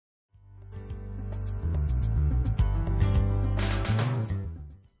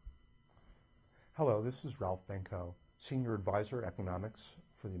Hello, this is Ralph Benko, Senior Advisor Economics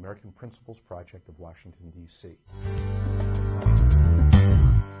for the American Principles Project of Washington, D.C.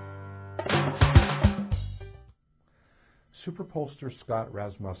 Super pollster Scott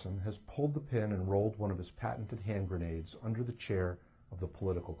Rasmussen has pulled the pin and rolled one of his patented hand grenades under the chair of the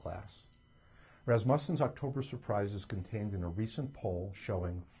political class. Rasmussen's October surprise is contained in a recent poll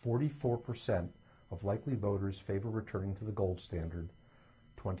showing 44% of likely voters favor returning to the gold standard,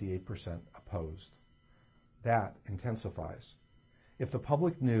 28% opposed. That intensifies. If the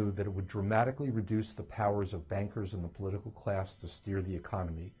public knew that it would dramatically reduce the powers of bankers and the political class to steer the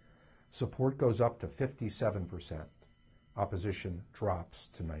economy, support goes up to 57%. Opposition drops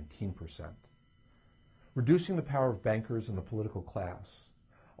to 19%. Reducing the power of bankers and the political class,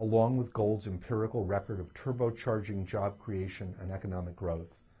 along with gold's empirical record of turbocharging job creation and economic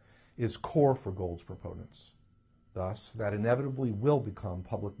growth, is core for gold's proponents. Thus, that inevitably will become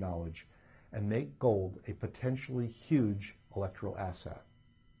public knowledge and make gold a potentially huge electoral asset.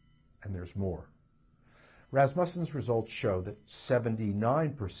 And there's more. Rasmussen's results show that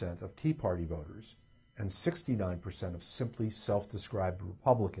 79% of Tea Party voters and 69% of simply self-described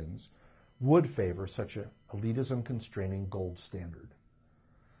Republicans would favor such an elitism-constraining gold standard.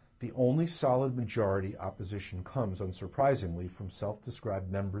 The only solid majority opposition comes, unsurprisingly, from self-described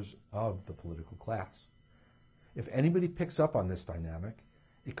members of the political class. If anybody picks up on this dynamic,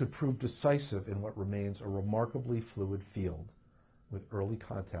 it could prove decisive in what remains a remarkably fluid field, with early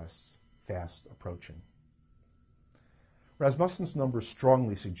contests fast approaching. Rasmussen's numbers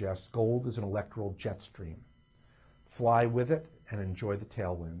strongly suggest gold is an electoral jet stream. Fly with it and enjoy the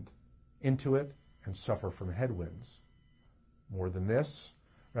tailwind, into it and suffer from headwinds. More than this,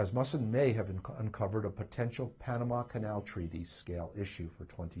 Rasmussen may have uncovered a potential Panama Canal Treaty scale issue for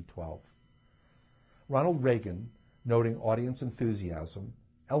 2012. Ronald Reagan, noting audience enthusiasm,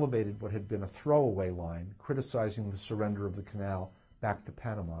 elevated what had been a throwaway line criticizing the surrender of the canal back to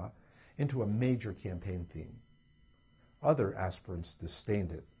Panama into a major campaign theme. Other aspirants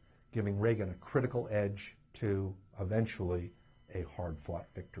disdained it, giving Reagan a critical edge to, eventually, a hard-fought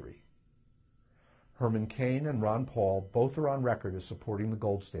victory. Herman Cain and Ron Paul both are on record as supporting the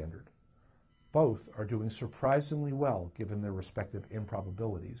gold standard. Both are doing surprisingly well given their respective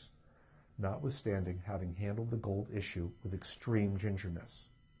improbabilities, notwithstanding having handled the gold issue with extreme gingerness.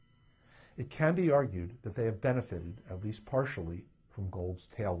 It can be argued that they have benefited, at least partially, from gold's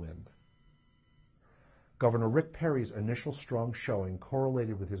tailwind. Governor Rick Perry's initial strong showing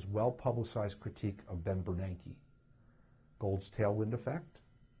correlated with his well-publicized critique of Ben Bernanke. Gold's tailwind effect?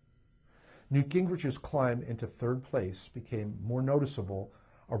 Newt Gingrich's climb into third place became more noticeable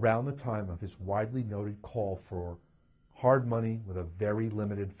around the time of his widely noted call for hard money with a very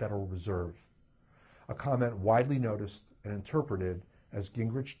limited Federal Reserve, a comment widely noticed and interpreted as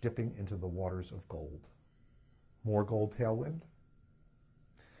Gingrich dipping into the waters of gold. More gold tailwind?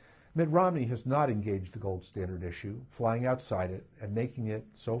 Mitt Romney has not engaged the gold standard issue, flying outside it and making it,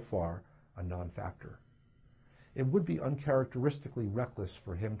 so far, a non-factor. It would be uncharacteristically reckless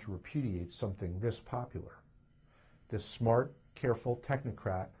for him to repudiate something this popular. This smart, careful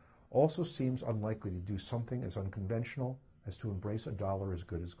technocrat also seems unlikely to do something as unconventional as to embrace a dollar as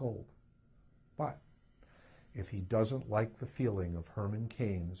good as gold. But if he doesn't like the feeling of Herman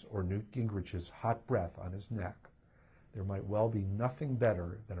Cain's or Newt Gingrich's hot breath on his neck, there might well be nothing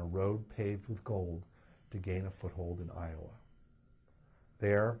better than a road paved with gold to gain a foothold in Iowa.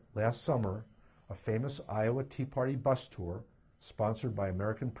 There, last summer, a famous Iowa Tea Party bus tour, sponsored by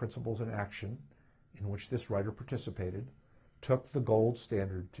American Principles in Action, in which this writer participated, took the gold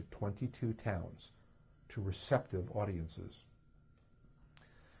standard to 22 towns, to receptive audiences.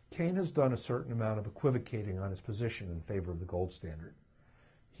 Cain has done a certain amount of equivocating on his position in favor of the gold standard.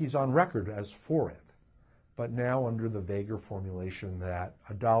 He's on record as for it, but now under the vaguer formulation that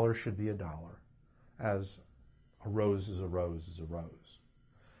a dollar should be a dollar, as a rose is a rose is a rose,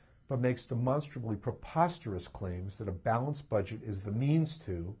 but makes demonstrably preposterous claims that a balanced budget is the means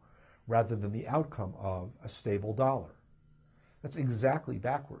to, rather than the outcome of, a stable dollar. That's exactly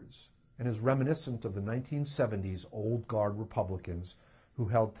backwards, and is reminiscent of the 1970s old guard Republicans who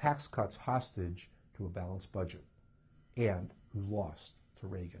held tax cuts hostage to a balanced budget, and who lost to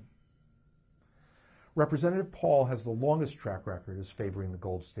Reagan. Representative Paul has the longest track record as favoring the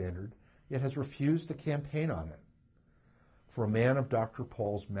gold standard, yet has refused to campaign on it. For a man of Dr.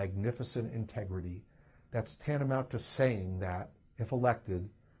 Paul's magnificent integrity, that's tantamount to saying that, if elected,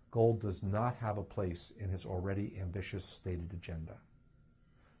 gold does not have a place in his already ambitious stated agenda.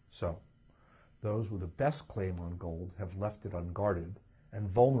 So, those with the best claim on gold have left it unguarded and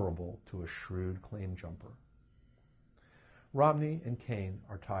vulnerable to a shrewd claim jumper. Romney and Cain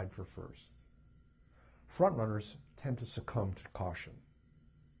are tied for first. frontrunners tend to succumb to caution.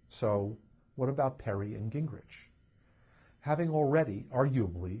 So what about Perry and Gingrich? Having already,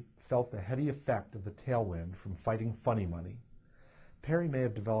 arguably, felt the heady effect of the tailwind from fighting funny money, Perry may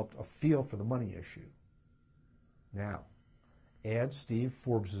have developed a feel for the money issue. Now, add Steve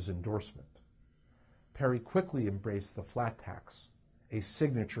Forbes' endorsement. Perry quickly embraced the flat tax, a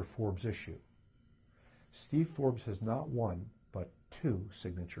signature Forbes issue. Steve Forbes has not one, but two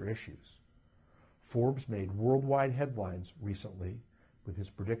signature issues. Forbes made worldwide headlines recently with his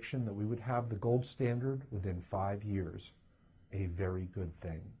prediction that we would have the gold standard within 5 years, a very good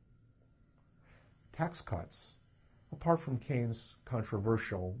thing. Tax cuts, apart from Keynes'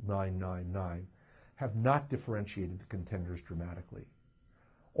 controversial 999, have not differentiated the contenders dramatically.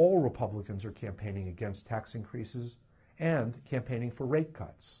 All Republicans are campaigning against tax increases and campaigning for rate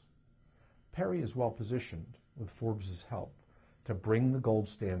cuts. Perry is well positioned, with Forbes' help, to bring the gold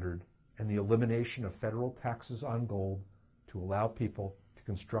standard and the elimination of federal taxes on gold to allow people to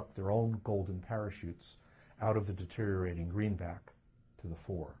construct their own golden parachutes out of the deteriorating greenback to the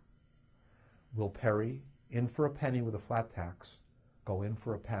fore. Will Perry, in for a penny with a flat tax, go in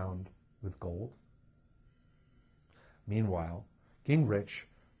for a pound with gold? Meanwhile, Gingrich,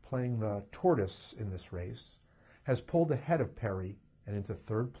 playing the tortoise in this race, has pulled ahead of Perry and into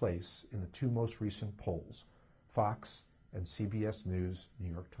third place in the two most recent polls, Fox and CBS News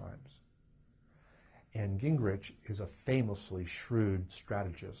New York Times. And Gingrich is a famously shrewd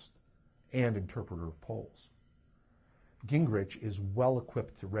strategist and interpreter of polls. Gingrich is well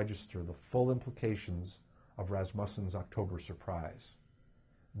equipped to register the full implications of Rasmussen's October surprise,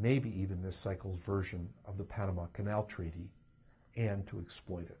 maybe even this cycle's version of the Panama Canal Treaty, and to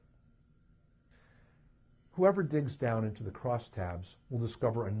exploit it. Whoever digs down into the crosstabs will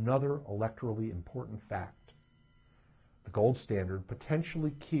discover another electorally important fact. The gold standard,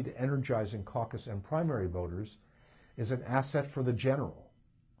 potentially key to energizing caucus and primary voters, is an asset for the general.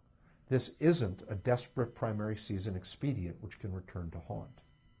 This isn't a desperate primary season expedient which can return to haunt.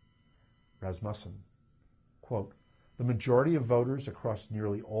 Rasmussen, quote, "The majority of voters across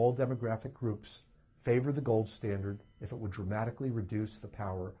nearly all demographic groups favor the gold standard if it would dramatically reduce the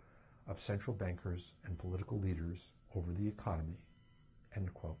power of central bankers and political leaders over the economy,"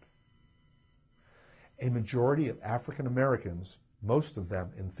 end quote. A majority of African Americans, most of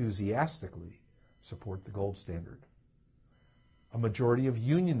them enthusiastically, support the gold standard. A majority of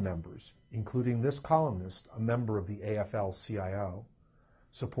union members, including this columnist, a member of the AFL-CIO,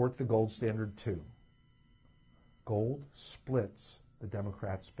 support the gold standard too. Gold splits the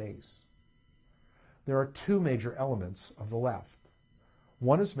Democrats' base. There are two major elements of the left.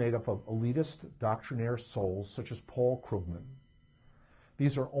 One is made up of elitist doctrinaire souls such as Paul Krugman.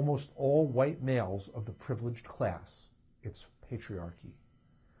 These are almost all white males of the privileged class, its patriarchy.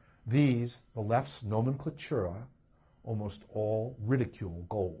 These, the left's nomenclatura, almost all ridicule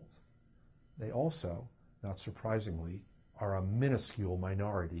gold. They also, not surprisingly, are a minuscule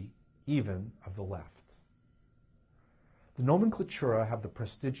minority, even of the left. The nomenclatura have the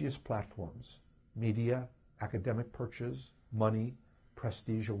prestigious platforms, media, academic perches, money,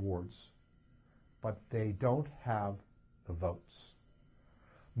 prestige awards, but they don't have the votes.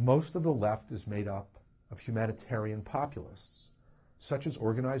 Most of the left is made up of humanitarian populists, such as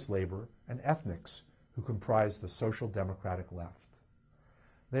organized labor and ethnics who comprise the social democratic left.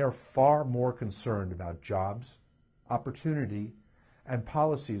 They are far more concerned about jobs, opportunity, and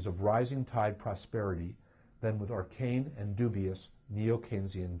policies of rising tide prosperity than with arcane and dubious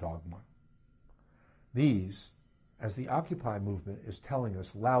neo-Keynesian dogma. These, as the Occupy movement is telling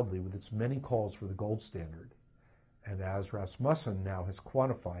us loudly with its many calls for the gold standard, and as Rasmussen now has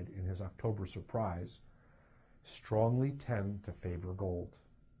quantified in his October surprise, strongly tend to favor gold.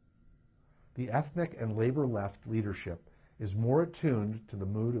 The ethnic and labor left leadership is more attuned to the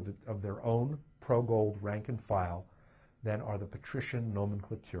mood of their own pro-gold rank and file than are the patrician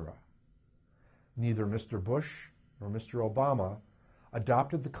nomenclatura. Neither Mr. Bush nor Mr. Obama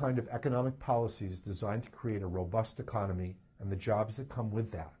adopted the kind of economic policies designed to create a robust economy and the jobs that come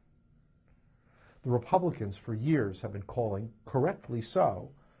with that. The Republicans for years have been calling, correctly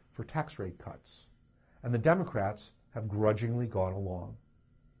so, for tax rate cuts, and the Democrats have grudgingly gone along.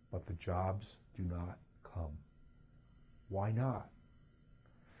 But the jobs do not come. Why not?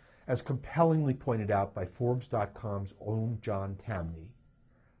 As compellingly pointed out by Forbes.com's own John Tamny,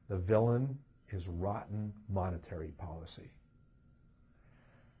 the villain is rotten monetary policy.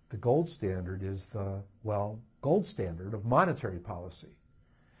 The gold standard is the, gold standard of monetary policy.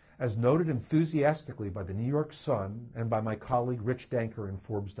 As noted enthusiastically by the New York Sun and by my colleague Rich Danker in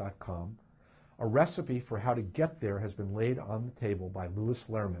Forbes.com, a recipe for how to get there has been laid on the table by Louis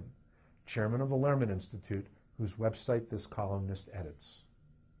Lerman, chairman of the Lehrman Institute, whose website this columnist edits.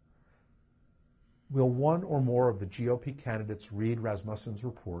 Will one or more of the GOP candidates read Rasmussen's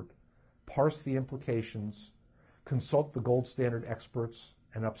report, parse the implications, consult the gold standard experts,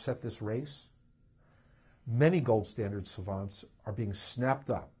 and upset this race? Many gold standard savants are being snapped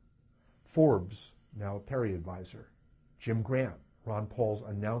up. Forbes, now a Perry advisor. Jim Grant, Ron Paul's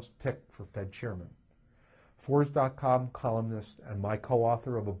announced pick for Fed chairman. Forbes.com columnist and my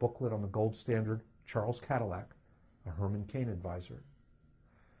co-author of a booklet on the gold standard, Charles Cadillac, a Herman Cain advisor.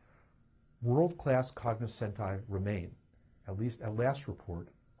 World-class cognoscenti remain, at least at last report,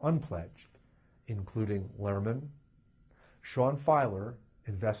 unpledged, including Lehrman, Sean Filer,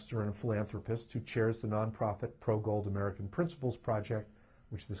 investor and philanthropist who chairs the nonprofit Pro-Gold American Principles Project,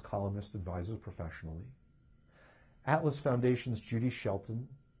 which this columnist advises professionally, Atlas Foundation's Judy Shelton,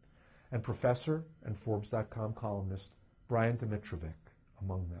 and professor and Forbes.com columnist Brian Dimitrovic,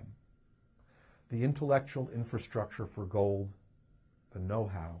 among them. The intellectual infrastructure for gold, the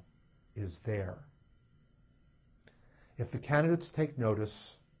know-how, is there. If the candidates take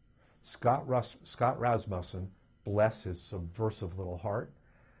notice, Scott Rasmussen, bless his subversive little heart,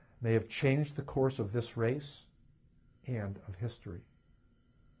 may have changed the course of this race and of history.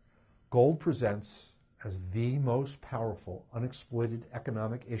 Gold presents as the most powerful unexploited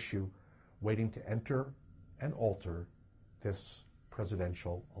economic issue waiting to enter and alter this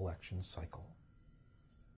presidential election cycle.